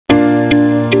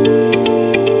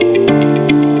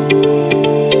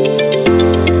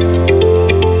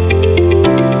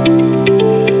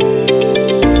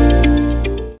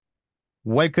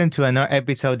Welcome to another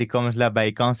episode of E-commerce Lab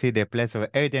by Ecomcy, the place for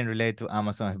everything related to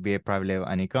Amazon, FBA, private label,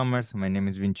 and e-commerce. My name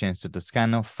is Vincenzo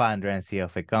Toscano, founder and CEO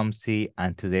of Ecomcy,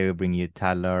 and today we bring you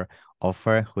Talor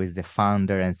Ofer, who is the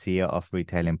founder and CEO of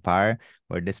Retail Empire,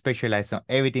 where they specialize on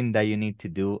everything that you need to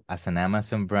do as an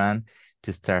Amazon brand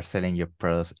to start selling your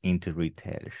products into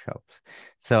retail shops.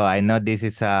 So I know this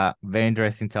is a very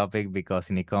interesting topic because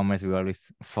in e-commerce, we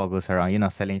always focus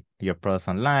around, selling your products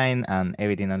online and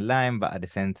everything online. But at the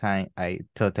same time, I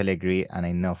totally agree. And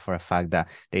I know for a fact that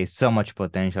there is so much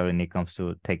potential when it comes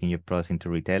to taking your products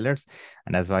into retailers.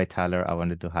 And that's why, Tyler, I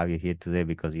wanted to have you here today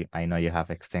because I know you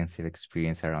have extensive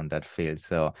experience around that field.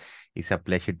 So it's a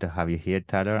pleasure to have you here,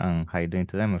 Tyler. And how are you doing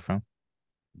today, my friend?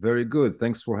 Very good.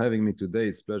 Thanks for having me today.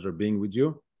 It's a pleasure being with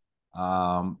you.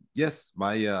 Yes,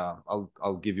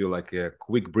 I'll give you like a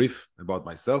quick brief about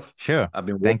myself. Sure. I've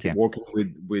been Thank you. working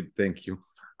with thank you.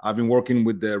 I've been working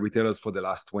with the retailers for the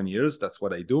last 20 years. That's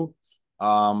what I do.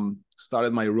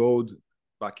 Started my road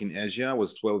back in Asia. I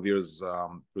was 12 years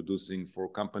producing for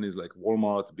companies like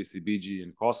Walmart, BCBG,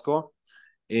 and Costco.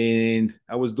 And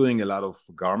I was doing a lot of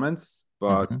garments,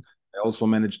 but I also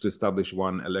managed to establish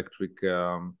one electric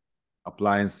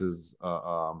appliances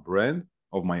brand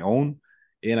of my own,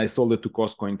 and I sold it to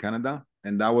Costco in Canada.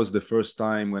 And that was the first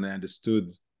time when I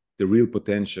understood the real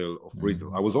potential of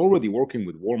retail. I was already working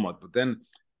with Walmart, but then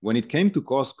when it came to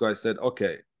Costco, I said,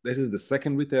 okay, this is the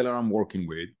second retailer I'm working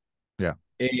with. Yeah.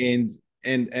 And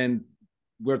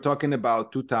we're talking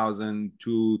about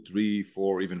 2002, 3,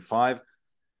 4, even 5.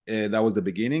 That was the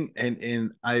beginning.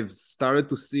 And I've started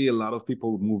to see a lot of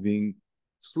people moving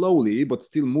slowly, but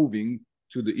still moving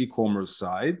to the e-commerce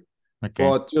side. Okay.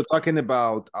 But you're talking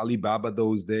about Alibaba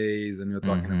those days, and you're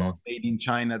talking about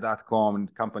madeinchina.com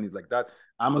and companies like that.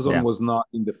 Amazon was not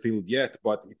in the field yet,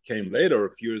 but it came later,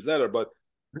 a few years later. But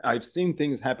I've seen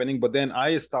things happening. But then I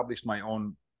established my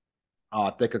own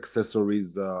tech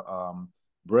accessories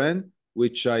brand,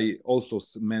 which I also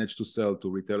managed to sell to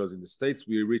retailers in the States.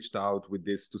 We reached out with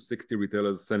this to 60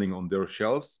 retailers selling on their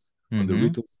shelves, on the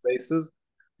retail spaces.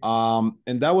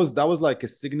 And that was like a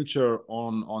signature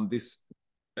on this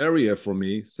area for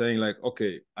me, saying like,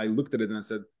 okay, I looked at it and I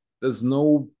said, there's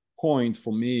no point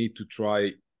for me to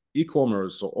try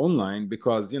e-commerce or online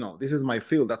because, this is my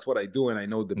field. That's what I do. And I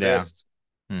know the best.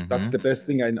 That's the best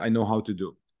thing I know how to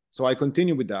do. So I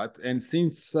continue with that. And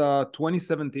since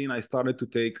 2017, I started to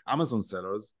take Amazon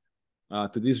sellers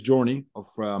to this journey of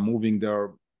moving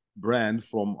their brand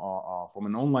from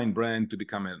an online brand to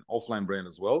become an offline brand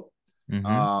as well.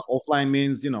 Offline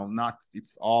means, not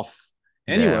it's off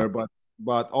anywhere,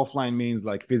 but offline means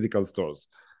like physical stores.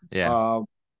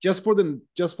 Just for the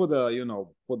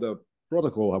for the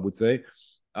protocol, I would say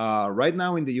right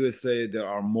now in the USA there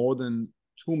are more than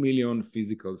 2 million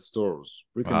physical stores,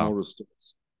 brick and mortar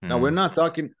stores. Now we're not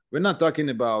talking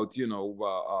about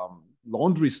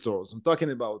laundry stores. I'm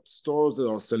talking about stores that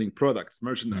are selling products,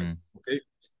 merchandise. Okay.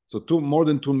 So more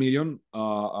than 2 million.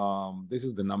 This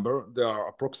is the number. There are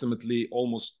approximately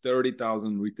almost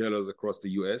 30,000 retailers across the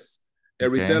US. A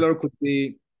retailer could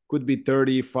be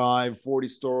 35, 40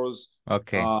 stores.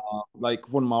 Okay. Like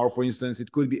Von Maur, for instance,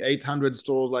 it could be 800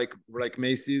 stores like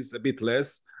Macy's, a bit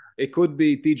less. It could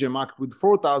be TJ Maxx with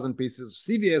 4,000 pieces,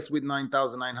 CVS with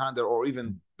 9,900, or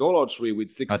even Dollar Tree with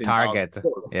 16,000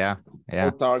 stores. Yeah.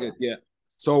 Or Target, yeah.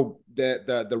 So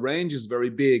the range is very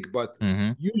big, but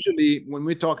usually when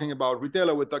we're talking about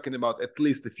retailer, we're talking about at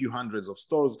least a few hundreds of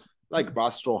stores, like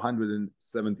Bastro,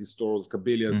 170 stores,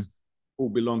 Cabillas, who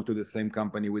belong to the same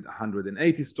company with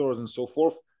 180 stores and so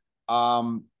forth.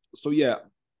 So yeah,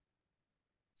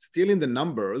 still in the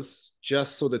numbers,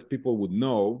 just so that people would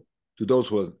know, to those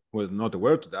who are not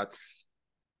aware to that,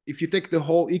 if you take the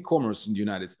whole e-commerce in the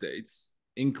United States,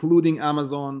 including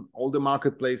Amazon, all the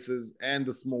marketplaces, and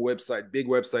the small website, big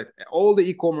website, all the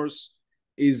e-commerce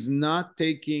is not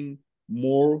taking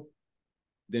more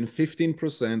than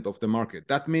 15% of the market.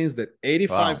 That means that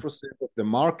 85% of the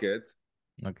market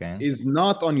is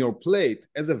not on your plate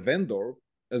as a vendor,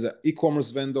 as an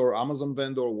e-commerce vendor, Amazon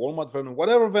vendor, Walmart vendor,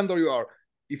 whatever vendor you are.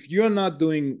 If you're not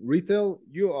doing retail,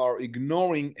 you are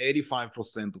ignoring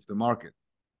 85% of the market.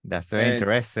 That's very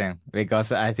interesting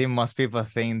because I think most people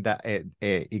think that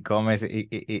e-commerce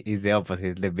is the opposite,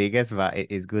 it's the biggest, but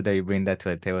it's good that you bring that to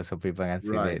the table so people can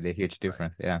see the huge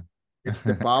difference. Yeah. It's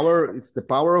the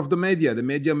power of the media. The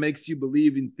media makes you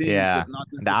believe in things that not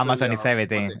necessarily the Amazon is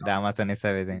everything. The Amazon is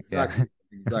everything. Exactly.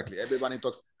 Exactly. Everybody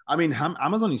talks. I mean,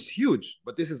 Amazon is huge,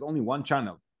 but this is only one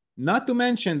channel. Not to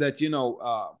mention that,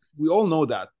 we all know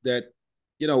that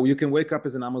you can wake up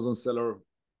as an Amazon seller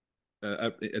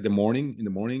in the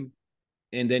morning,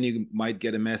 and then you might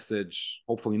get a message,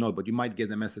 hopefully not, but you might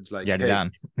get a message like, You're hey,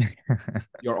 done.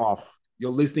 you're off.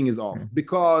 Your listing is off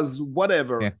because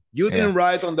whatever, Yeah. you Yeah. didn't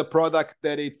write on the product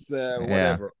that it's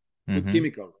whatever with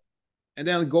chemicals. And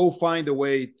then go find a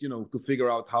way, you know, to figure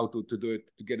out how to do it,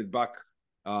 to get it back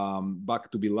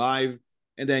to be live.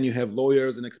 And then you have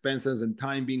lawyers and expenses and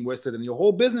time being wasted, and your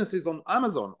whole business is on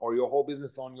Amazon or your whole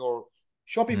business on your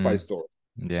Shopify store.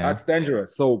 Yeah. That's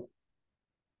dangerous. So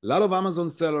a lot of Amazon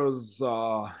sellers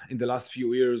in the last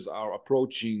few years are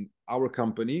approaching our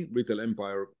company, Retail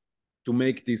Empire, to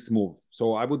make this move.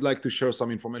 So I would like to share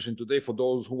some information today for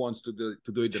those who wants to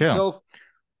do it themselves.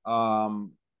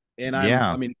 And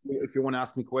I mean, if you want to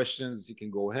ask me questions, you can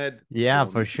go ahead. Yeah,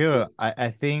 for sure. I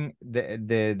think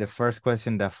the first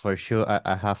question that for sure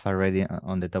I have already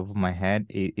on the top of my head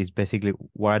is basically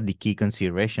what are the key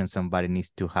considerations somebody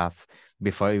needs to have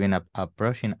before even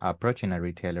approaching a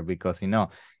retailer, because you know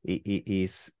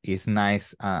it's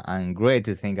nice and great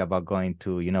to think about going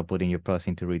to, you know, putting your products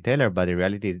into retailer, but the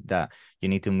reality is that you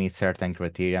need to meet certain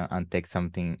criteria and take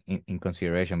something in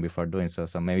consideration before doing so.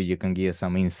 So maybe you can give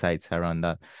some insights around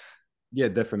that. Yeah,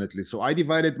 definitely. So I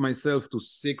divided myself to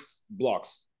 6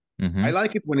 blocks. I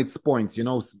like it when it's points, you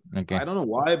know. Okay. I don't know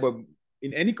why, but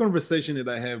in any conversation that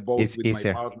I have, both it's with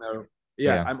easier. my partner,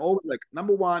 I'm always like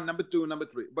number 1, number 2, number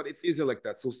 3, but it's easier like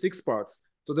that. So 6 parts.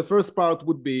 So the first part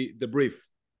would be the brief.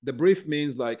 The brief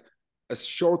means like a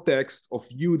short text of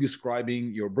you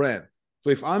describing your brand.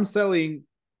 So if I'm selling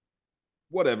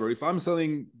whatever, if I'm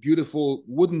selling beautiful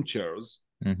wooden chairs,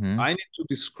 I need to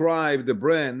describe the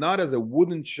brand not as a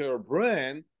wooden chair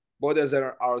brand, but as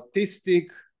an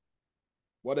artistic,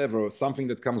 whatever, something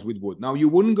that comes with wood. Now, you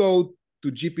wouldn't go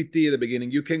to GPT at the beginning.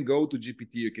 You can go to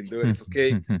GPT, you can do it, it's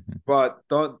okay. But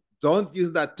don't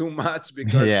use that too much,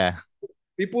 because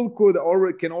people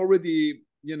can already,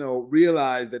 you know,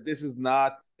 realize that this is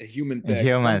not a human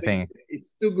text.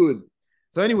 It's too good.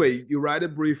 So anyway, you write a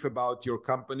brief about your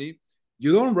company.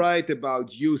 You don't write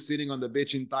about you sitting on the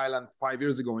beach in Thailand 5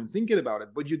 years ago and thinking about it,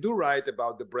 but you do write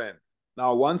about the brand.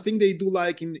 Now, one thing they do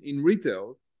like in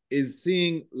retail is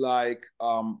seeing like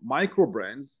micro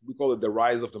brands. We call it the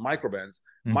rise of the micro brands.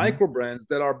 Micro brands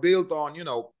that are built on, you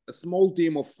know, a small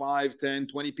team of 5, 10,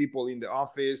 20 people in the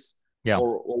office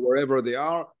or wherever they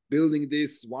are building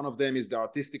this. One of them is the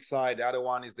artistic side. The other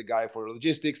one is the guy for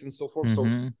logistics and so forth. So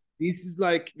this is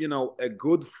like, you know, a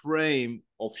good frame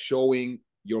of showing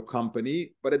your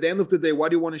company. But at the end of the day,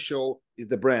 what you want to show is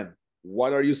the brand.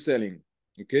 What are you selling?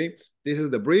 Okay, this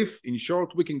is the brief. In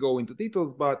short, we can go into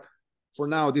details, but for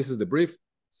now, this is the brief.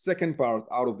 Second part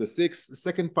out of the 6, the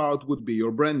second part would be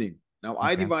your branding. Now,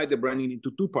 I divide the branding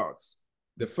into 2 parts.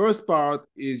 The first part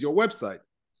is your website.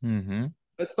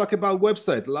 Let's talk about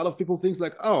website. A lot of people think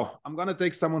like, oh, I'm going to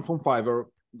take someone from Fiverr.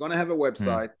 I'm going to have a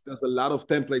website. There's a lot of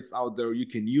templates out there. You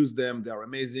can use them. They're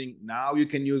amazing. Now you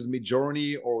can use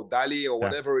Midjourney or DALL-E or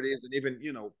whatever it is. And even,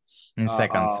 you know, in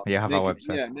seconds, you have a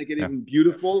website. Make it even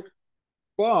beautiful.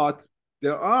 But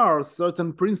there are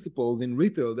certain principles in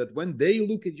retail that when they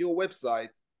look at your website,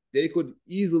 they could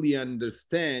easily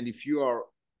understand if you are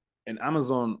an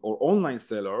Amazon or online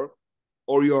seller,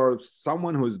 or you're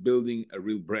someone who is building a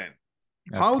real brand.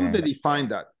 How do they define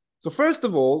that? So first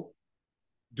of all,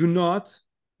 do not,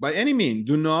 by any means,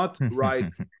 do not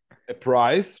write a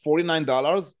price,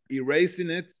 $49, erasing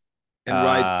it and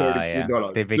write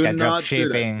 $33. Typical do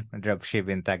not drop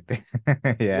shipping tactic.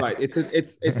 Right.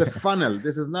 It's a funnel.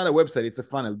 This is not a website. It's a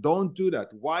funnel. Don't do that.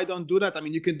 Why don't do that? I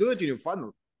mean, you can do it in your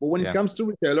funnel, but when it comes to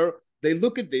retailer, they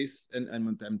look at this, and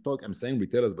I'm saying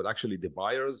retailers, but actually the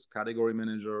buyers, category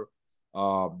manager,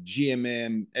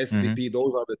 GMM, SVP,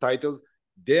 those are the titles.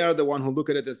 They are the one who look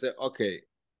at it and say, okay,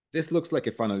 this looks like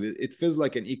a funnel. It feels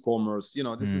like an e-commerce. You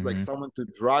know, this is like someone to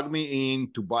drag me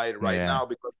in to buy it right now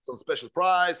because it's on special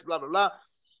price, blah, blah, blah.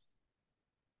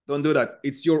 Don't do that.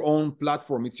 It's your own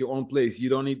platform. It's your own place.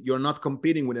 You're not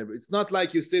competing with it. It's not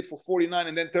like you sit for 49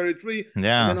 and then 33. And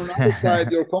then on the other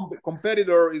side, your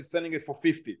competitor is selling it for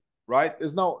 50, right?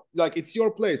 There's no, like, it's your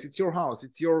place. It's your house.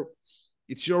 It's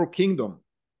your kingdom.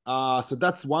 So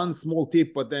that's one small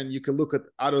tip, but then you can look at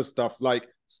other stuff like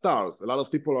stars. A lot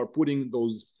of people are putting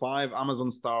those 5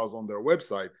 Amazon stars on their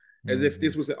website as if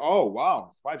this was oh wow,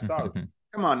 it's 5 stars.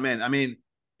 Come on, man. I mean,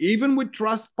 even with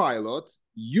Trustpilot,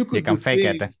 you could do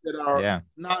things that are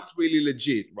not really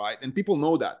legit, right? And people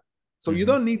know that. So you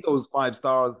don't need those 5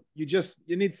 stars. You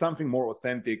need something more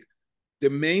authentic. The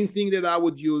main thing that I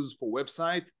would use for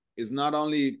website is not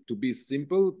only to be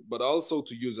simple, but also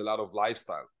to use a lot of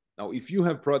lifestyle. Now, if you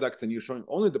have products and you're showing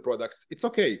only the products, it's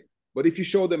okay. But if you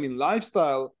show them in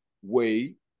lifestyle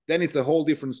way, then it's a whole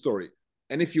different story.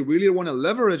 And if you really want to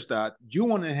leverage that, you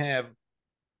want to have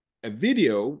a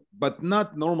video, but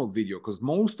not normal video, because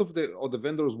most of the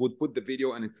vendors would put the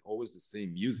video and it's always the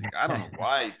same music. I don't know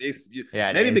why.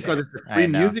 Yeah, Maybe because it's a free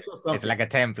music or something. It's like a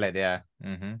template, yeah.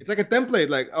 It's like a template,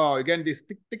 like, oh, again, this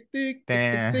tick, tick, tick,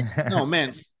 tick, tick, tick. No,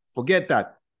 man, forget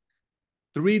that.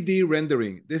 3D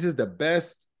rendering. This is the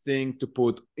best thing to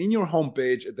put in your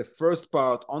homepage at the first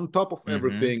part, on top of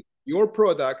everything. Your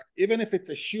product, even if it's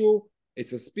a shoe,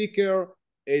 it's a speaker,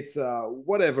 it's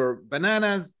whatever,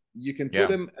 bananas, you can put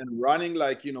them and running,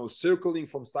 like, you know, circling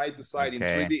from side to side in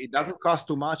 3D. It doesn't cost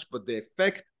too much, but the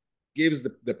effect gives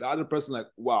the other person like,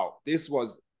 wow, this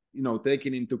was, you know,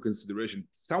 taken into consideration.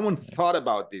 Someone thought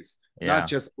about this, not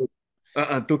just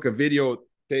took a video,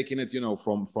 taking it, you know,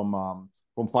 from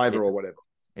Fiverr or whatever.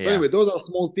 So anyway, those are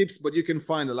small tips, but you can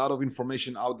find a lot of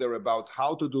information out there about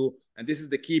how to do, and this is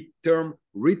the key term,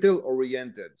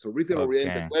 retail-oriented. So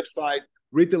retail-oriented website,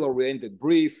 retail-oriented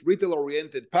brief,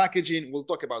 retail-oriented packaging. We'll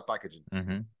talk about packaging.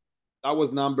 That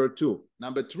was number 2.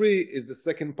 Number 3 is the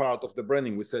second part of the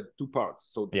branding. We said 2 parts.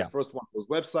 So the first one was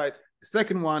website. The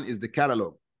second one is the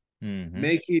catalog.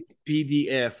 Make it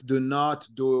PDF. Do not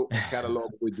do a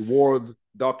catalog with Word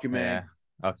document.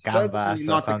 Or Canvas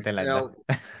or something Excel.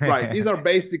 like that. Right. These are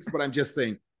basics, but I'm just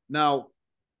saying. Now,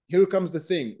 here comes the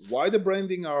thing. Why the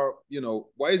branding are, you know,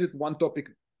 why is it one topic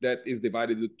that is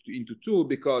divided into 2?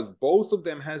 Because both of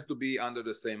them has to be under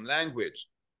the same language.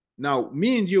 Now,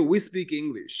 me and you, we speak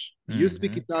English. You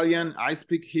speak Italian, I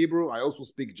speak Hebrew, I also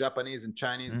speak Japanese and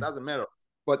Chinese, doesn't matter.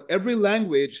 But every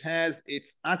language has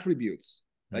its attributes.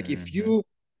 Like if you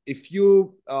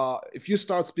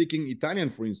start speaking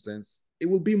Italian, for instance, it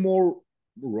will be more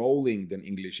rolling than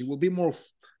English. It will be more,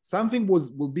 something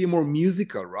will be more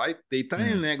musical, right? The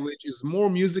Italian language is more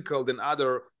musical than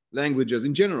other languages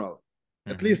in general,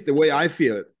 at least the way I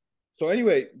feel it. So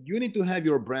anyway, you need to have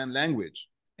your brand language.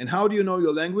 And how do you know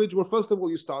your language? Well, first of all,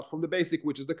 you start from the basic,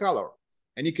 which is the color.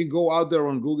 And you can go out there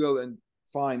on Google and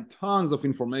find tons of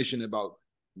information about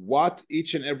what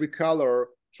each and every color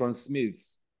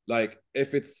transmits. Like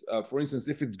if it's, for instance,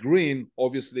 if it's green,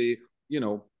 obviously, you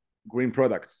know, green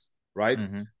products, right?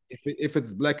 If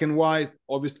it's black and white,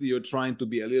 obviously you're trying to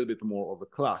be a little bit more of a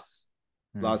class.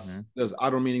 Plus, there's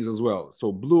other meanings as well.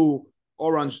 So blue,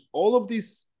 orange, all of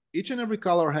these, each and every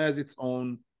color has its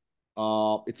own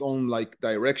like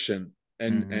direction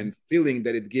and feeling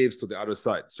that it gives to the other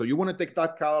side. So you want to take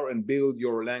that color and build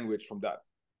your language from that.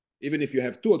 Even if you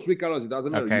have 2 or 3 colors, it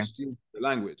doesn't matter. You still the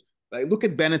language. Like look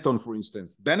at Benetton, for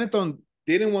instance. Benetton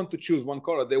didn't want to choose one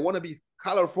color. They want to be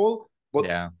colorful, but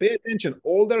pay attention.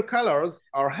 All their colors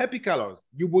are happy colors.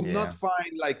 You would not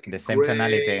find like the same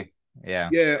tonality.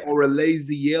 Or a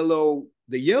lazy yellow.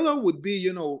 The yellow would be,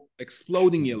 you know,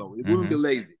 exploding yellow. It wouldn't be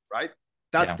lazy, right?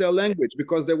 That's their language,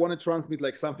 because they want to transmit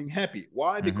like something happy.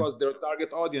 Why? Because their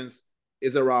target audience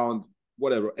is around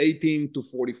whatever 18 to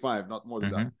 45, not more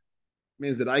than that.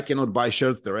 Means that I cannot buy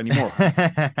shirts there anymore.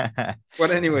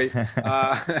 But anyway,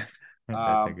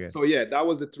 so yeah, that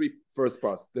was the 3 first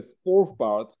parts. The 4th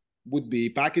part would be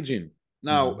packaging.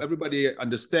 Now, everybody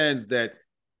understands that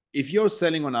if you're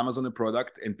selling on Amazon a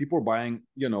product and people are buying,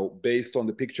 you know, based on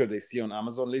the picture they see on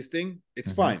Amazon listing,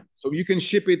 it's fine. So you can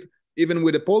ship it even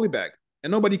with a poly bag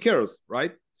and nobody cares,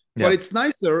 right? But it's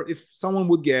nicer if someone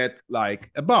would get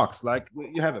like a box, like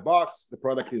you have a box, the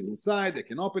product is inside, they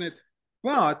can open it.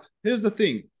 But here's the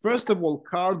thing. First of all,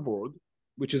 cardboard,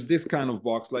 which is this kind of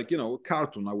box, like, you know,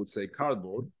 cartoon, I would say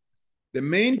cardboard. The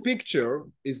main picture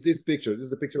is this picture. This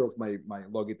is a picture of my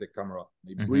Logitech camera,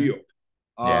 my Brio.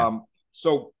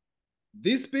 So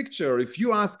this picture, if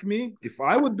you ask me, if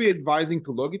I would be advising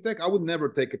to Logitech, I would never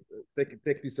take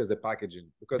this as a packaging,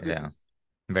 because this is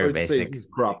very basic. This is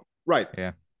crap. Right.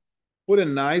 Yeah. Put a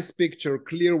nice picture,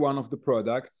 clear one of the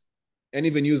products, and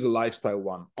even use a lifestyle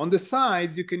one. On the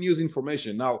sides, you can use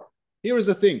information. Now, here is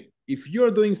the thing. If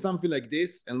you're doing something like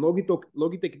this, and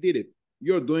Logitech did it,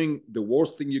 you're doing the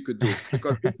worst thing you could do,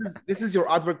 because this is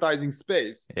your advertising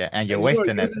space. Yeah, and you're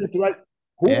wasting it. Right?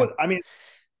 Would, I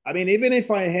mean, even if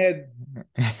I had,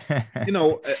 you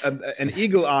know, an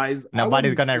eagle eyes,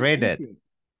 nobody's gonna read it.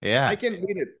 Yeah, I can't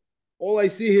read it. All I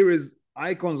see here is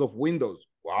icons of Windows.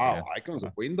 Wow, icons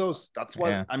of Windows. That's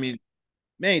what I mean,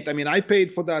 mate. I mean, I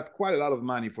paid for that quite a lot of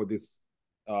money for this.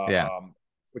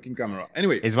 Freaking camera.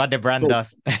 Anyway, it's what the brand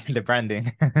does. The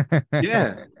branding.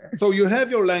 So you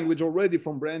have your language already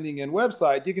from branding and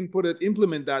website. You can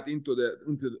implement that into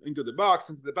the box,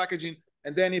 into the packaging.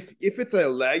 And then if it's a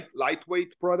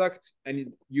lightweight product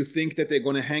and you think that they're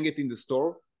going to hang it in the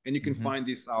store, and you can find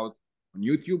this out on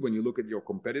YouTube when you look at your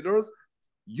competitors,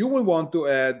 you will want to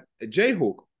add a J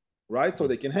hook, right? So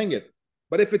they can hang it.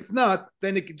 But if it's not,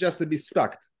 then it could just be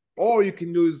stuck. Or you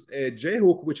can use a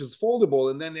J-hook, which is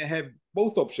foldable, and then they have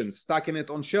both options, stacking it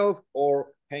on shelf or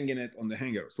hanging it on the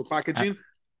hanger. So packaging,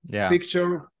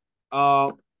 picture,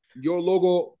 your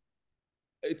logo,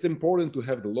 it's important to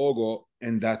have the logo,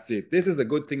 and that's it. This is a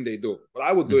good thing they do. But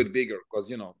I would do it bigger because,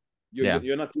 you know,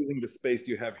 you're not using the space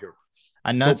you have here.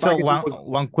 And so also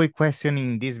one quick question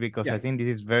in this, because I think this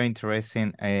is very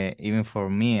interesting, even for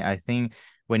me. I think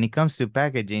when it comes to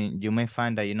packaging, you may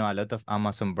find that, you know, a lot of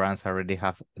Amazon brands already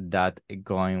have that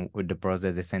going with the products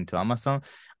that they send to Amazon.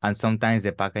 And sometimes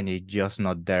the packaging is just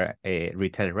not there,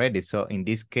 retail ready. So in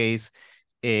this case,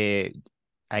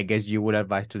 I guess you would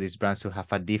advise to these brands to have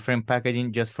a different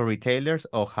packaging just for retailers,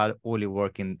 or how will it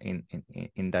work in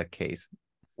that case?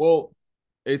 Well,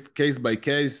 it's case by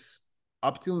case.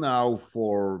 Up till now,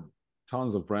 for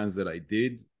tons of brands that I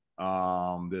did,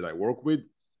 that I work with,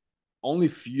 only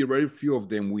very few of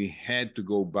them we had to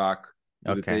go back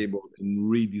to the table and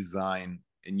redesign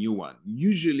a new one.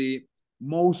 Usually,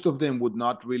 most of them would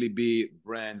not really be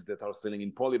brands that are selling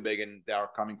in polybag and they are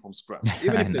coming from scratch.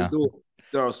 Even if they do,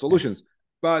 there are solutions.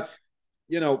 But,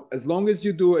 you know, as long as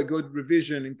you do a good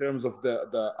revision in terms of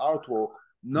the artwork,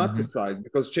 not the size,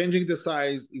 because changing the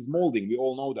size is molding. We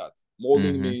all know that.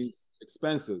 Molding means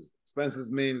expenses.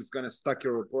 Expenses means it's going to stuck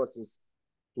your process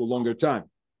to a longer time,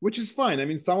 which is fine. I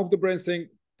mean, some of the brands telling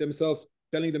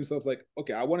themselves like,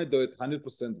 okay, I want to do it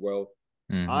 100% well.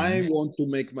 I want to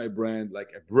make my brand like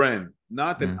a brand,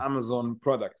 not an Amazon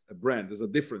product, a brand. There's a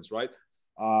difference, right?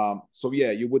 So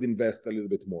yeah, you would invest a little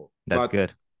bit more. That's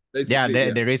good. Yeah,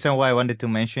 the reason why I wanted to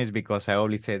mention is because I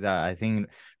always say that I think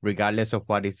regardless of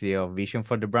what is your vision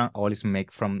for the brand, always make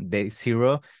from day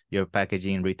zero your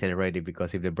packaging retail ready,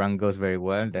 because if the brand goes very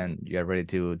well, then you're ready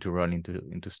to run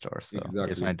into stores. So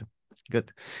exactly.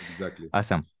 Good. Exactly.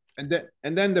 Awesome. And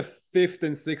then the fifth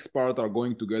and sixth part are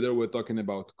going together. We're talking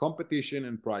about competition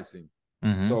and pricing.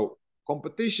 So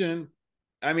competition,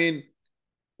 I mean,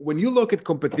 when you look at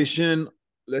competition,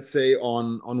 let's say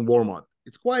on Walmart,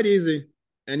 it's quite easy.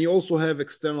 And you also have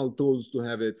external tools to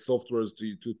have it, softwares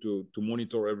to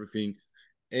monitor everything.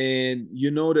 And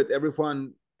you know that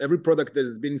every product that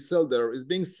is being sold there is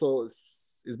being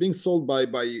sold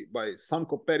by some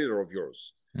competitor of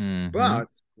yours. But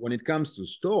when it comes to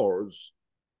stores,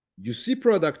 you see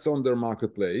products on their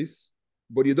marketplace,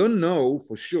 but you don't know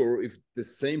for sure if the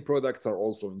same products are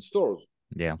also in stores.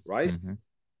 Yeah. Right?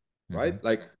 Right?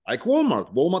 Like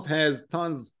Walmart. Walmart has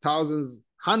tens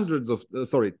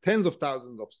of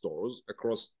thousands of stores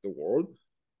across the world,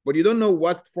 but you don't know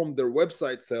what from their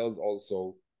website sells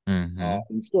also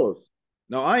in stores.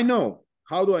 Now, I know.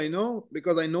 How do I know?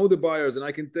 Because I know the buyers, and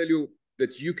I can tell you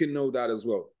that you can know that as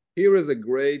well. Here is a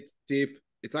great tip.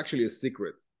 It's actually a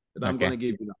secret that I'm going to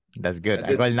give you now. That's good.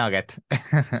 I will nugget.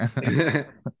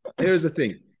 Here's the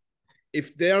thing.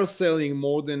 If they are selling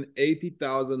more than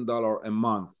 $80,000 a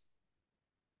month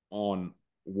on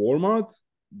Walmart,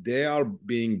 they are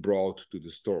being brought to the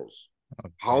stores.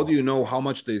 How do you know how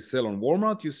much they sell on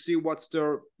Walmart? You see what's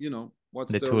their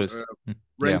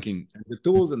ranking, and the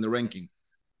tools and the ranking.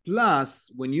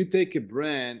 Plus, when you take a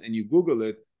brand and you Google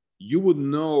it, you would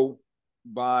know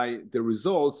by the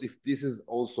results if this is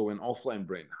also an offline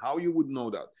brand. How you would know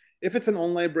that? If it's an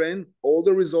online brand, all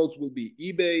the results will be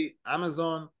eBay,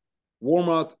 Amazon,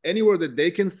 Walmart, anywhere that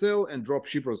they can sell and drop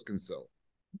shippers can sell.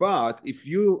 But if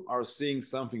you are seeing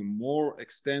something more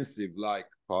extensive like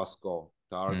Costco,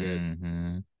 Target,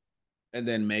 and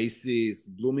then Macy's,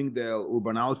 Bloomingdale,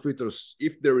 Urban Outfitters,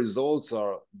 if the results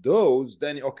are those,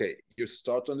 then okay, you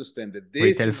start to understand that this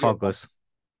retail is focus.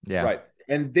 Yeah. Right.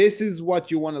 And this is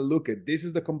what you want to look at. This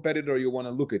is the competitor you want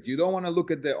to look at. You don't want to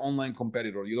look at the online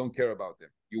competitor. You don't care about them.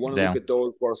 You want to look at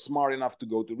those who are smart enough to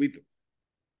go to retail.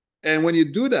 And when you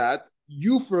do that,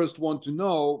 you first want to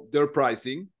know their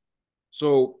pricing.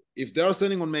 So if they're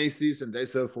selling on Macy's and they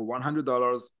sell for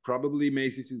 $100, probably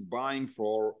Macy's is buying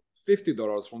for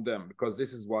 $50 from them, because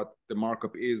this is what the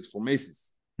markup is for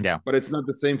Macy's. Yeah. But it's not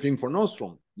the same thing for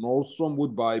Nordstrom. Nordstrom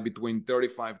would buy between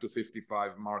 35 to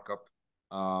 55 markup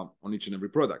on each and every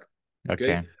product.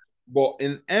 Okay. But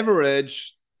in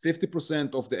average,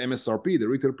 50% of the MSRP, the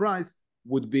retail price,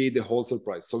 would be the wholesale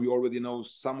price. So you already know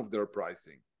some of their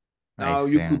pricing. Now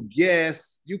you could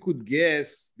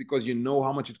guess because you know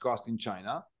how much it costs in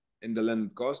China and the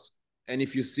landed cost. And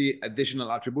if you see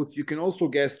additional attributes, you can also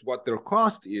guess what their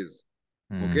cost is.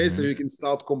 Okay, so you can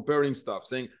start comparing stuff,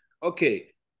 saying, okay,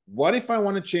 what if I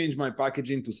want to change my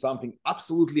packaging to something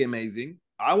absolutely amazing?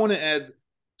 I want to add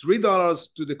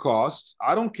 $3 to the cost.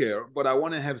 I don't care, but I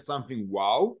want to have something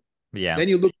wow. Yeah. Then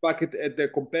you look back at the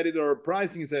competitor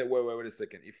pricing and say, wait a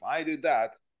second. If I do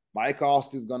that, my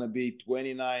cost is going to be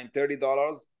 $29,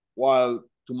 $30. while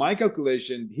to my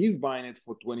calculation, he's buying it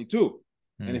for 22.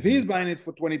 And if he's buying it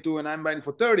for 22 and I'm buying it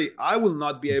for 30, I will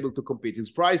not be able to compete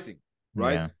his pricing,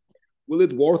 right? Yeah. Will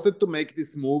it worth it to make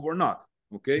this move or not?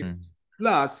 Okay.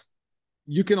 Plus,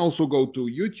 you can also go to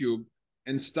YouTube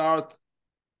and start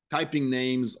typing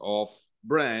names of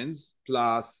brands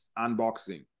plus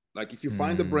unboxing. Like if you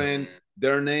find a brand,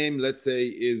 their name, let's say,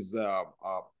 is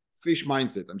Fish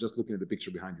Mindset. I'm just looking at the picture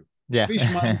behind you. Yeah. Fish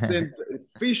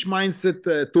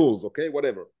Mindset tools, okay,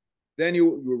 whatever. Then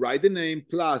you write the name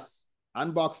plus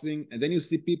unboxing, and then you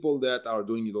see people that are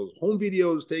doing those home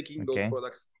videos, taking those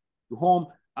products to home,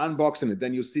 unboxing it.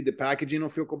 Then you see the packaging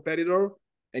of your competitor,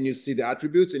 and you see the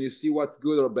attributes, and you see what's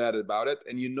good or bad about it,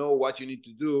 and you know what you need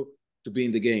to do to be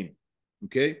in the game.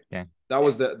 Okay. Yeah. That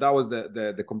was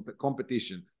the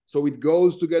competition. So it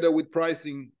goes together with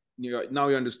pricing. Now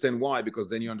you understand why, because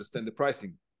then you understand the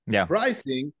pricing. Yeah.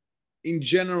 Pricing in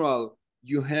general,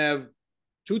 you have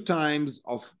 2 times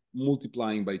of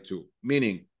multiplying by 2,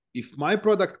 meaning if my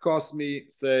product costs me,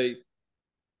 say,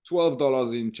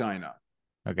 $12 in China,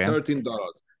 okay, $13,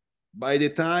 by the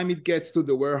time it gets to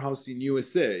the warehouse in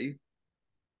USA,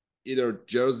 either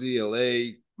Jersey,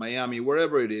 LA, Miami,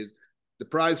 wherever it is, the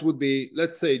price would be,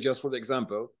 let's say, just for the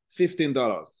example,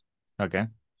 $15. Okay.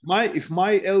 If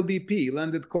my LBP,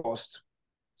 landed cost,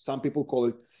 some people call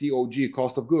it COG,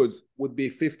 cost of goods, would be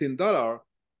 $15,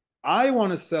 I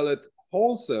want to sell it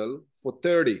wholesale for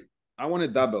 30. I want to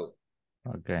double.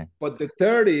 Okay. But the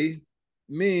 30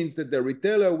 means that the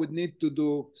retailer would need to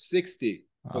do 60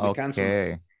 for the cancel.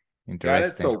 Okay. Got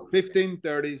it? So 15,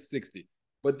 30, 60.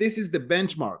 But this is the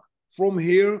benchmark. From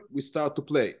here, we start to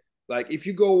play. Like if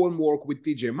you go and work with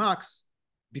TJ Maxx,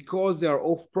 because they are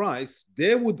off price,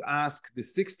 they would ask the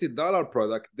 $60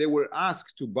 product, they were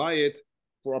asked to buy it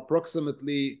for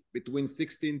approximately between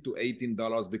 $16 to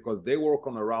 $18 because they work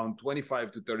on around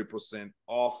 25 to 30%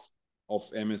 off of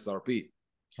MSRP.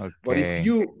 Okay.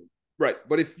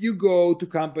 But if you go to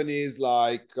companies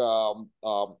like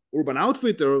Urban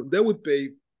Outfitter, they would pay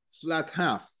flat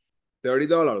half,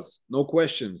 $30, no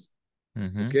questions.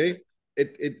 Okay,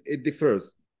 it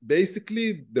differs.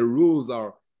 Basically, the rules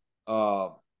are,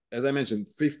 as I mentioned,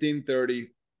 15, 30,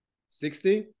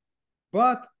 60.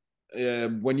 But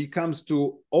when it comes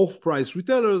to off-price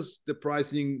retailers, the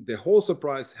pricing, the wholesale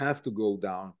price have to go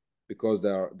down because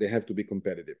they have to be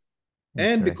competitive.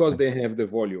 And because they have the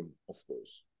volume, of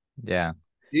course. Yeah.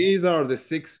 These are the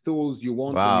 6 tools you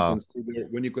want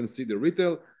when you consider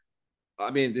retail. I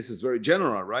mean, this is very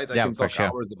general, right? I can talk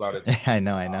hours about it. I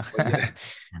know.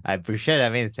 I appreciate it. I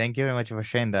mean, thank you very much for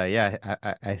sharing that. Yeah,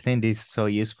 I think this is so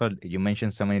useful. You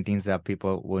mentioned so many things that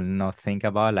people will not think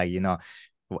about, like,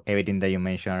 everything that you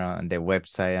mentioned on the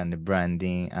website and the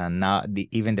branding, and now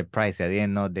even the price. I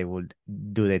didn't know they would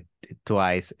do the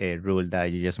twice rule that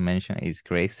you just mentioned. Is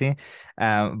crazy.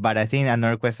 But I think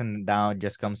another question now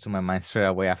just comes to my mind straight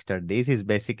away after this is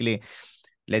basically,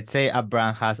 let's say a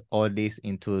brand has all this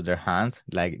into their hands,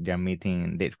 like they're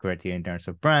meeting the criteria in terms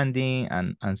of branding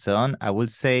and so on. I would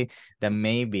say that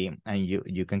maybe, and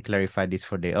you can clarify this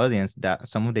for the audience, that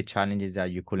some of the challenges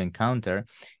that you could encounter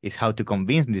is how to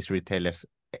convince these retailers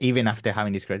even after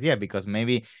having this criteria, because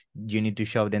maybe you need to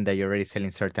show them that you're already selling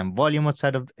certain volume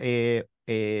outside of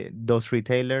those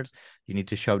retailers. You need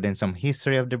to show them some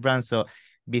history of the brand. So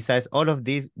besides all of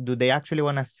this, do they actually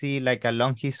want to see like a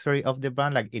long history of the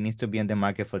brand? Like it needs to be on the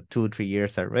market for 2-3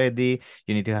 years already.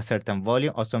 You need to have certain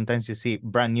volume, or sometimes you see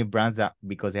brand new brands that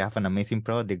because they have an amazing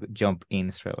product, they jump in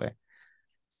straight away.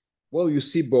 Well, you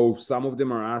see both. Some of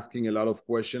them are asking a lot of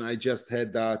questions. I just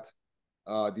had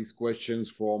these questions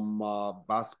from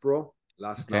Bass Pro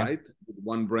last night with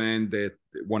one brand that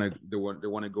they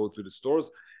want to go through the stores,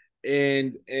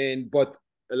 but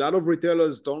a lot of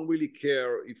retailers don't really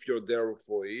care if you're there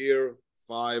for a year,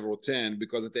 5 or 10,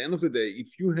 because at the end of the day,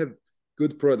 if you have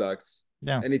good products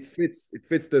and it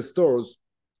fits the stores,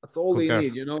 that's all they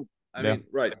need, I mean,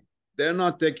 right. They're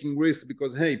not taking risks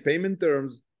because, hey, payment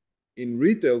terms in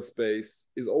retail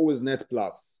space is always net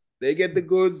plus. They get the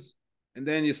goods and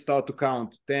then you start to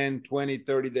count 10, 20,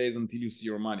 30 days until you see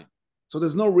your money. So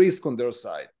there's no risk on their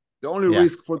side. The only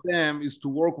risk for them is to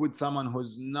work with someone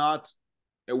who's not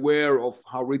aware of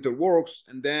how retail works,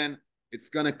 and then it's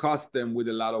going to cost them with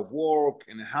a lot of work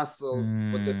and a hassle,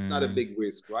 but that's not a big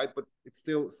risk, right? But it's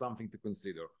still something to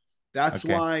consider. That's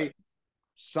why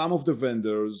some of the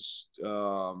vendors,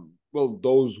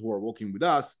 those who are working with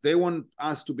us, they want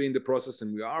us to be in the process,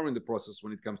 and we are in the process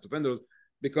when it comes to vendors,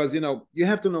 because, you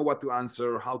have to know what to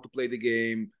answer, how to play the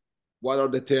game, what are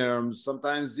the terms.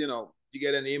 Sometimes, you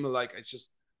get an email like,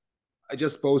 I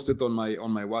just posted on my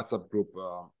WhatsApp group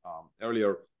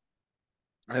earlier.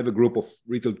 I have a group of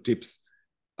retail tips.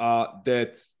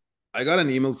 that I got an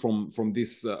email from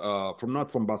this from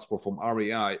not from Basketball, from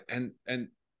REI, and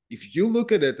if you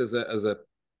look at it as a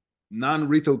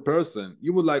non-retail person,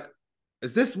 you would like,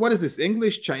 what is this,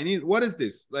 English, Chinese, what is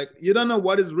this? Like, you don't know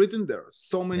what is written there.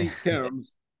 So many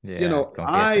terms. You know,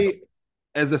 I,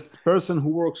 as a person who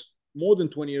works more than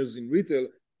 20 years in retail,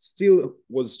 still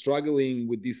was struggling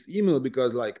with this email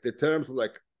because like the terms were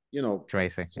like, you know,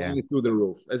 crazy, flying through the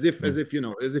roof, as if you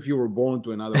know, as if you were born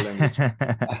to another language.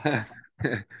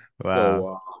 Wow.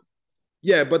 So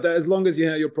yeah, but as long as you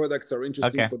have your products are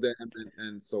interesting for them,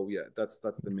 and so yeah, that's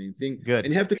the main thing. Good.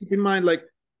 And you have to keep in mind, like,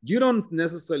 you don't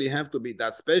necessarily have to be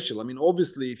that special. I mean,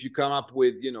 obviously, if you come up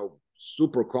with, you know,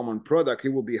 super common product, it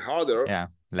will be harder. Yeah,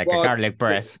 like a garlic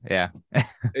press. Yeah.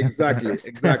 Exactly.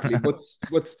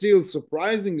 But still,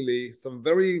 surprisingly, some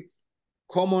very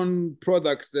common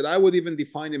products that I would even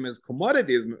define them as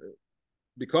commodities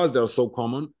because they're so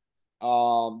common.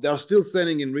 They're still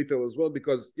selling in retail as well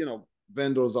because, you know,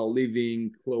 vendors are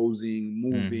leaving, closing,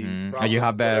 moving. You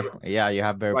have better, you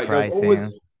have better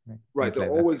pricing. There are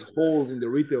always holes in the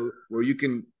retail where you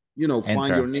can, you know,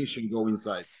 find your niche and go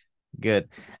inside. Good.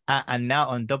 And now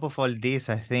on top of all this,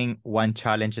 I think one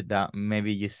challenge that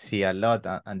maybe you see a lot,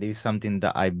 and this is something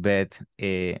that I bet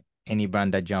any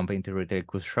brand that jump into retail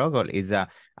could struggle, is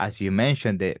that, as you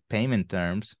mentioned, the payment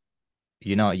terms.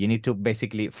 You know, you need to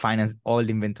basically finance all the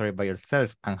inventory by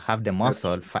yourself and have the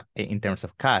muscle in terms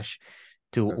of cash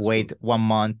to wait 1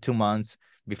 month, 2 months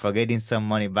before getting some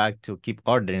money back to keep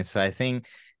ordering. So I think,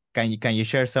 can you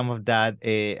share some of that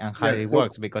and how it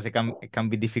works? Because it can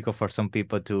be difficult for some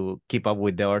people to keep up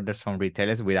with the orders from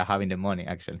retailers without having the money,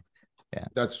 actually. Yeah,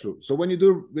 that's true. So when you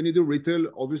do retail,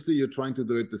 obviously you're trying to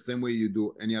do it the same way you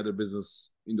do any other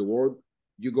business in the world.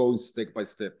 You go step by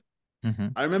step.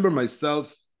 I remember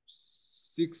myself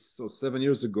 6 or 7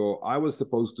 years ago, I was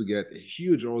supposed to get a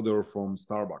huge order from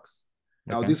Starbucks.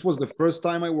 Now, this was the first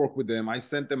time I worked with them. I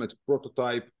sent them a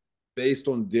prototype based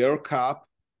on their cup,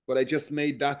 but I just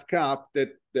made that cup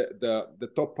that the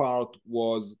top part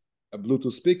was a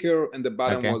Bluetooth speaker and the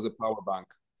bottom was a power bank.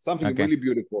 Something really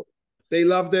beautiful. They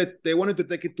loved it. They wanted to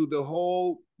take it to the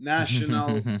whole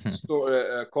national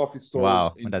store, coffee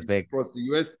stores across the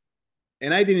US.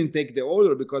 And I didn't take the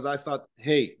order because I thought,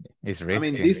 hey, it's risky.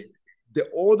 I mean, the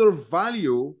order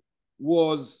value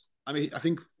was, I mean, I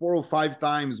think 4 or 5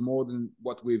 times more than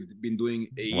what we've been doing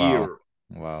a year.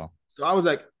 Wow. So I was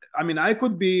like, I mean, I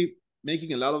could be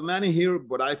making a lot of money here,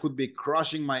 but I could be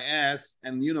crushing my ass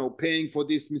and, you know, paying for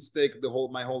this mistake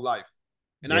my whole life.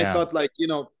 And I thought, like, you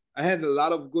know, I had a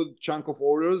lot of good chunk of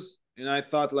orders, and I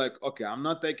thought, like, okay, I'm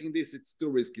not taking this. It's too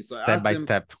risky. So step by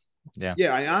step.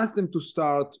 Yeah, I asked them to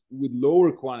start with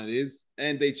lower quantities,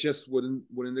 and they just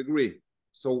wouldn't agree.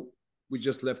 So we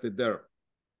just left it there.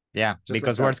 Yeah, just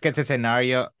because like worst case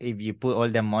scenario, if you put all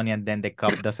the money and then the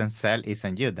cup doesn't sell, it's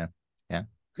on you then. Yeah.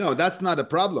 No, that's not a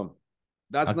problem.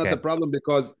 That's not the problem,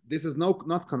 because this is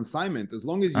not consignment. As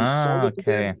long as you sold it to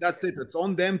them, that's it. It's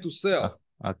on them to sell.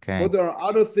 But there are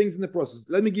other things in the process.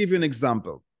 Let me give you an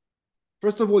example.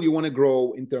 First of all, you want to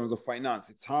grow in terms of finance.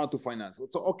 It's hard to finance.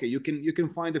 So, okay, you can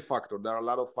find a factor. There are a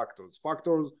lot of factors.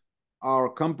 Factors are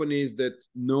companies that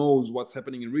knows what's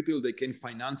happening in retail. They can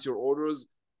finance your orders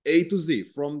A to Z,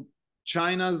 from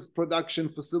China's production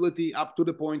facility up to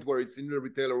the point where it's in the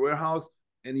retailer warehouse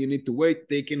and you need to wait.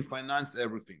 They can finance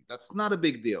everything. That's not a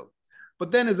big deal.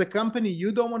 But then as a company,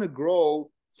 you don't want to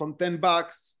grow from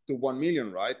 $10 to 1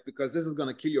 million, right? Because this is going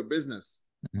to kill your business.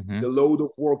 The load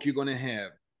of work you're going to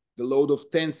have, the load of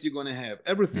tents you're going to have,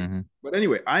 everything. But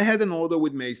anyway, I had an order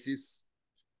with Macy's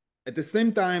at the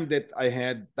same time that I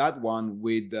had that one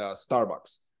with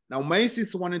Starbucks. Now,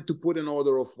 Macy's wanted to put an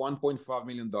order of $1.5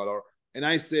 million. And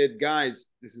I said, guys,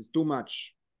 this is too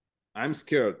much. I'm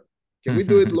scared. Can we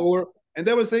do it lower? And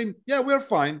they were saying, yeah, we're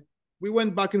fine. We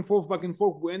went back and forth.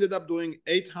 We ended up doing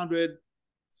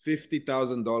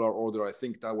 $850,000 order. I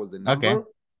think that was the number,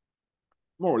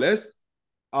 more or less.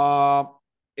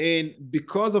 And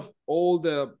because of all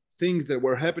the things that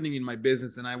were happening in my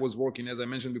business, and I was working, as I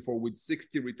mentioned before, with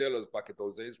 60 retailers back at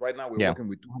those days. Right now, we're working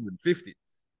with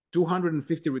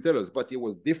 250 retailers, but it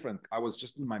was different. I was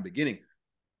just in my beginning.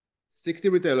 60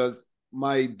 retailers.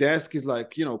 My desk is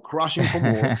like, you know, crushing for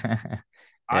more.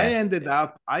 I ended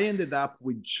up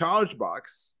with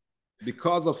chargebacks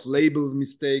because of labels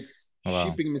mistakes,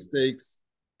 shipping mistakes,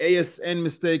 ASN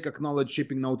mistake, acknowledged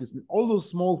shipping notice, all those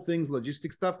small things,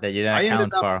 logistic stuff that you didn't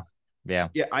account for. Yeah,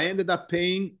 I ended up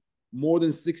paying more than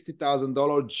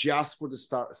 $60,000 just for the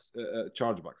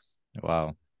chargebacks.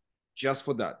 Wow, just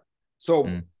for that. So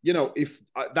you know, if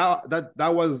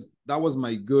that was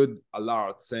my good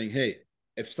alert saying, hey,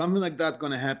 if something like that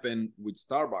gonna happen with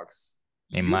Starbucks,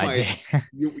 Imagine.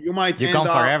 you might You're end gone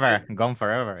up. forever. Gone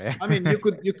forever. Yeah. I mean,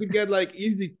 you could get like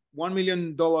easy $1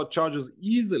 million charges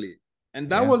easily. And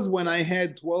that Yeah. was when I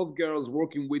had 12 girls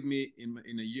working with me in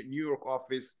a New York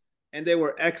office, and they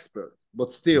were experts,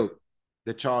 but still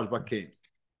the chargeback came.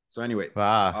 So anyway,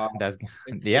 Wow, that's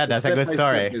it's a that's a good step-by-step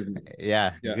story. business.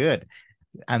 Yeah, Yeah. good.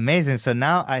 Amazing. So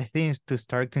now I think to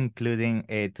start concluding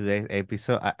today's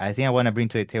episode, I think I want to bring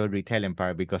to the table retailing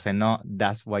part, because I know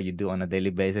that's what you do on a daily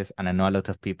basis. And I know a lot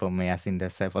of people may ask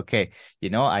themselves, okay,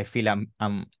 I feel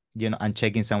I'm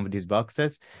checking some of these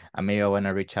boxes, and maybe I want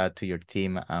to reach out to your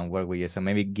team and work with you. So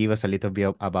maybe give us a little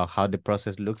bit about how the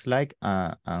process looks like,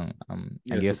 and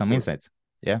Yes, give us of some course. insights.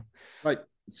 Yeah. Right.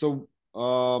 So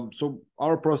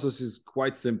our process is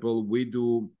quite simple. We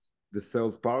do the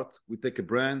sales part. We take a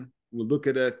brand, we look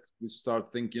at it, we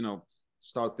start thinking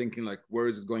like, where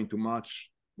is it going to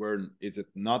match? Where is it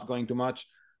not going to match?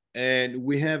 And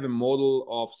we have a model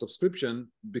of subscription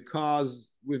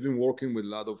because we've been working with a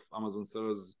lot of Amazon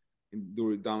sellers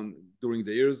during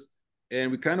the years.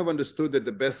 And we kind of understood that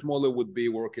the best model would be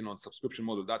working on subscription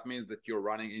model. That means that you're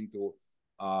running into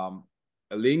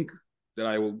a link that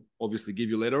I will obviously give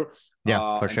you later.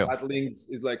 Yeah, for sure. That link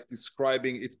is like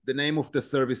describing it. The name of the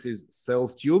service is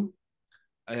Sales Tube.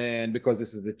 And because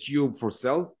this is the tube for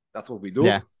sales, that's what we do.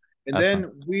 Yeah, and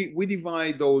then we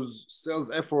divide those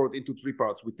sales effort into three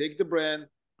parts. We take the brand,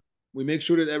 we make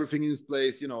sure that everything is in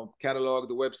place, catalog,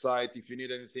 the website. If you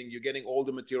need anything, you're getting all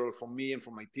the material from me and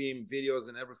from my team, videos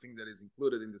and everything that is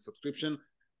included in the subscription.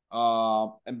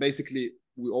 And basically,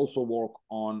 we also work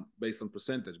based on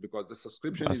percentage, because the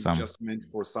subscription is just meant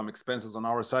for some expenses on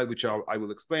our side, which I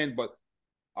will explain. But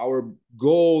our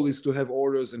goal is to have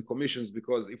orders and commissions,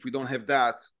 because if we don't have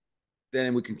that,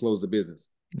 then we can close the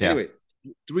business. Yeah. Anyway,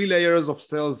 3 layers of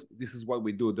sales. This is what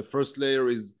we do. The first layer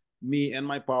is me and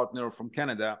my partner from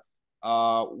Canada.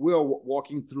 We are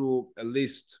walking through a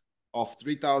list of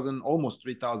almost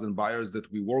 3,000 buyers that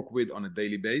we work with on a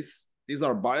daily basis. These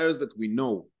are buyers that we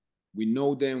know. We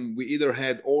know them. We either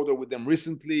had order with them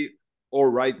recently,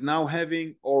 or right now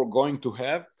having, or going to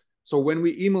have. So when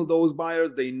we email those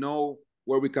buyers, they know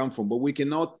where we come from. But we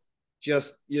cannot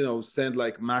just send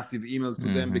like massive emails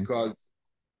to them, because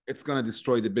it's going to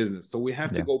destroy the business. So we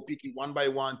have to go picky one by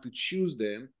one to choose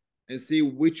them and see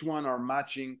which one are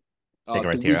matching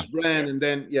to which brand, and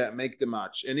then make the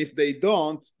match. And if they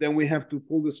don't, then we have to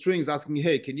pull the strings, asking,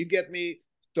 hey, can you get me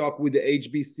talk with the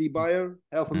HBC buyer,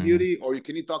 health and beauty, or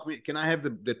can I have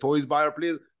the toys buyer,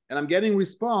 please? And I'm getting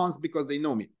response because they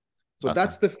know me. So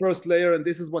that's the first layer, and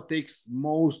this is what takes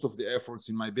most of the efforts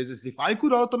in my business. If I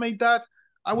could automate that,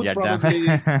 I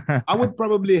would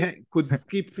probably could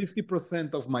skip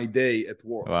 50% of my day at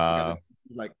work. Wow.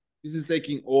 This is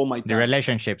taking all my time. The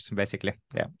relationships, basically.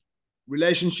 Yeah.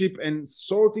 Relationship and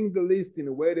sorting the list in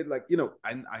a way that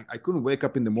I couldn't wake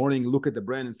up in the morning, look at the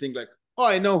brand and think like, oh,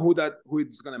 I know who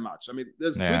it's gonna match. I mean,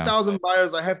 there's 3,000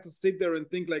 buyers. I have to sit there and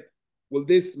think like, will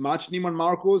this match Neiman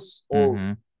Marcus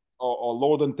or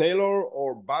Lord and Taylor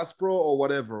or Bass Pro or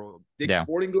whatever, or Dick's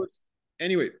Sporting Goods?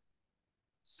 Anyway,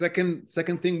 second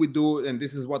thing we do, and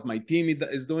this is what my team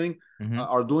is doing,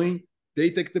 are doing. They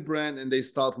take the brand and they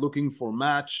start looking for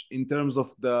match in terms of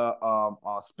the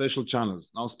special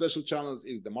channels. Now, special channels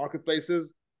is the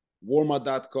marketplaces,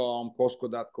 Walmart.com,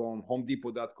 Costco.com,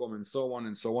 HomeDepot.com, and so on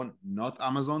and so on. Not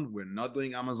Amazon. We're not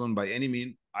doing Amazon by any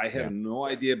means. I have no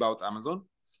idea about Amazon.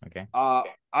 Okay.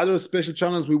 Other special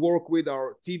channels we work with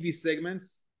are TV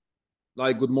segments,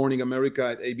 like Good Morning America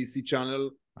at ABC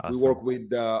channel. Awesome. We work with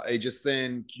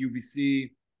HSN,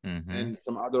 QVC, and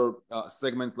some other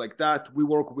segments like that. We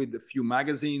work with a few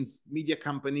magazines, media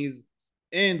companies,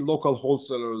 and local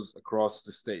wholesalers across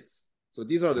the states. So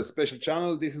these are the special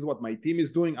channels. This is what my team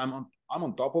is doing. I'm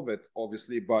on top of it,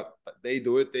 obviously, but they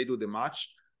do it. They do the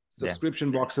match.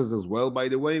 Subscription boxes as well, by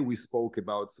the way. We spoke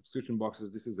about subscription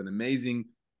boxes. This is an amazing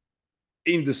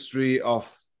industry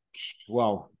of,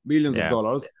 millions of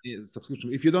dollars in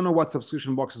subscription. If you don't know what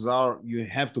subscription boxes are, you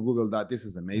have to Google that. This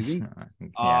is amazing.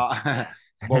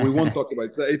 But we won't talk about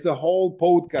it. It's a whole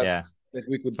podcast that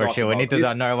we could talk about. For sure, we need to do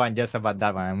another one just about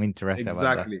that one. I'm interested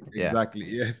about that. Exactly,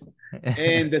 yes.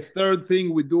 And the third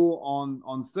thing we do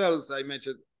on sales, I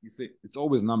mentioned, you see, it's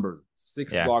always numbered.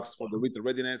 6 blocks for the retail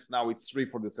readiness. Now it's 3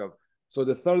 for the sales. So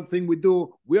the third thing we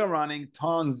do, we are running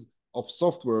tons of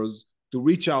softwares to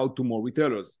reach out to more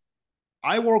retailers.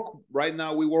 Right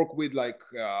now, we work with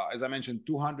as I mentioned,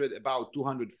 about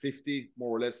 250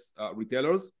 more or less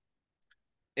retailers.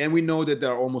 And we know that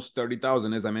there are almost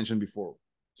 30,000, as I mentioned before.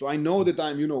 So I know that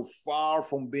I'm, far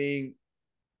from being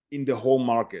in the whole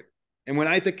market. And when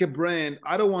I take a brand,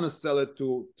 I don't want to sell it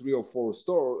to 3 or 4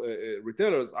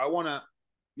 retailers. I want to,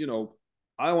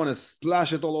 I want to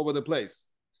splash it all over the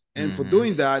place. And for Mm-hmm.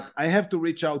 doing that, I have to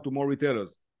reach out to more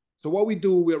retailers. So what we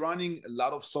do, we're running a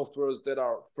lot of softwares that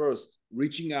are first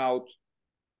reaching out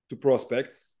to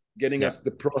prospects, getting us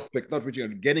the prospect, not reaching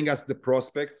out, getting us the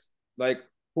prospects. Like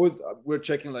we're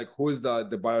checking like who is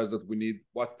the buyers that we need,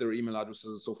 what's their email addresses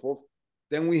and so forth.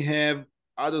 Then we have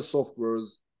other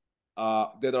softwares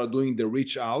that are doing the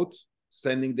reach out,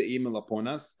 sending the email upon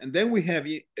us. And then we have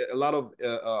a lot of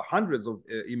hundreds of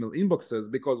email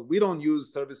inboxes because we don't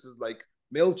use services like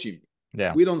MailChimp.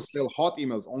 Yeah. We don't sell hot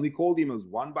emails, only cold emails,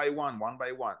 one by one.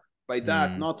 By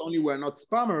that, not only we're not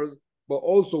spammers, but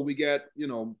also we get,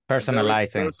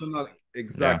 personalizing. Personal.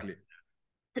 Exactly.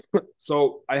 Yeah.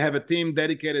 So I have a team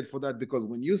dedicated for that because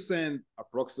when you send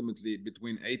approximately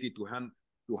between 80 to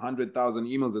 100,000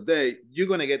 emails a day, you're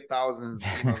going to get thousands of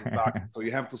emails back. So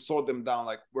you have to sort them down.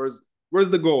 Like, where's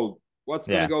the gold? What's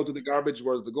going to go to the garbage?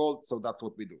 Where's the gold? So that's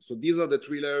what we do. So these are the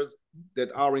 3 layers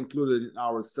that are included in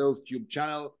our sales tube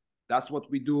channel. That's what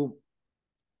we do.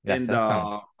 That's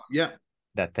awesome.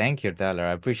 Thank you, Talor.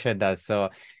 I appreciate that. So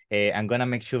I'm gonna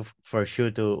make sure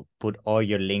to put all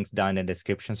your links down in the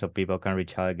description so people can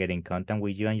reach out and get in contact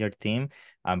with you and your team.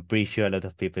 I'm pretty sure a lot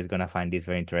of people is gonna find this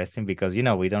very interesting because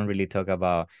we don't really talk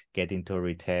about getting to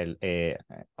retail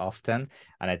often,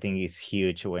 and I think it's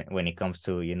huge when it comes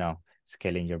to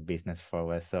scaling your business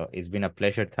forward. So it's been a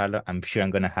pleasure, Talor. I'm sure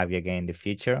I'm gonna have you again in the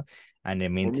future. And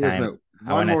in the meantime,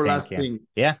 one more last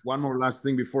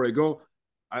thing before I go.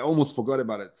 I almost forgot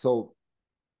about it. So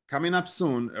coming up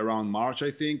soon, around March,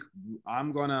 I think,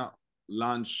 I'm going to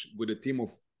launch with a team of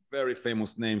very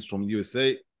famous names from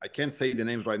USA. I can't say the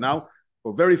names right now,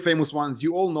 but very famous ones.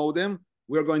 You all know them.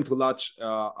 We're going to launch,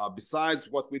 besides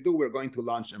what we do, we're going to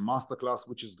launch a masterclass,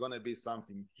 which is going to be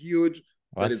something huge.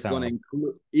 Awesome. That is going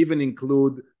to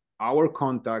include our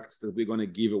contacts that we're going to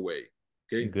give away.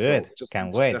 Okay. Good. So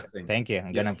can't wait. Thank you.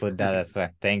 I'm going to put that as well.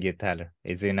 Thank you, Talor.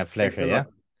 It's been a pleasure. Yeah.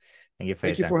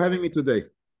 Thank you for having me today.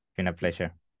 It's been a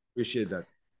pleasure. Appreciate that.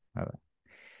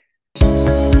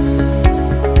 Bye-bye.